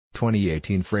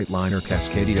2018 Freightliner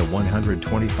Cascadia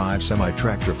 125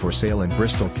 semi-tractor for sale in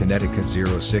Bristol, Connecticut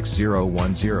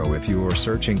 06010. If you are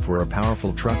searching for a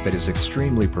powerful truck that is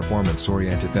extremely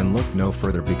performance-oriented, then look no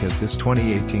further, because this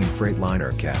 2018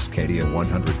 Freightliner Cascadia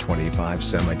 125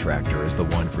 semi-tractor is the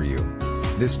one for you.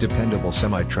 This dependable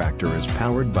semi-tractor is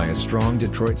powered by a strong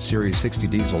Detroit Series 60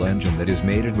 diesel engine that is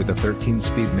mated with a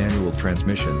 13-speed manual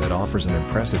transmission that offers an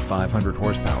impressive 500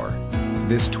 horsepower.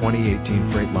 This 2018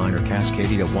 Freightliner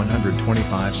Cascadia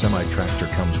 125 semi-tractor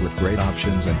comes with great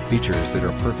options and features that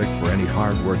are perfect for any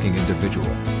hard-working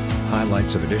individual.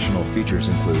 Highlights of additional features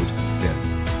include: DN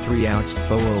 3-ounce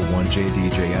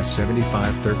 401JDJS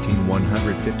 7513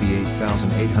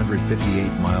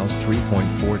 158,858 miles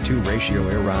 3.42 ratio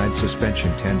air ride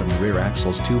suspension, tandem rear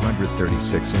axles,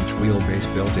 236-inch wheelbase,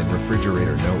 built-in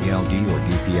refrigerator, no ELD or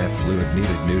DPF fluid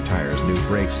needed, new tires, new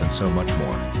brakes, and so much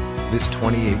more. This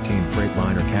 2018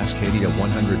 Freightliner Cascadia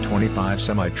 125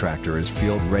 semi-tractor is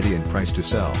field ready and priced to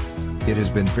sell. It has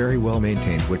been very well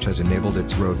maintained, which has enabled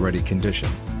its road-ready condition.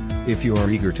 If you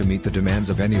are eager to meet the demands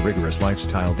of any rigorous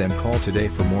lifestyle, then call today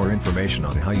for more information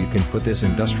on how you can put this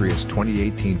industrious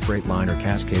 2018 Freightliner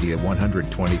Cascadia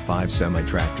 125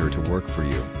 semi-tractor to work for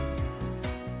you.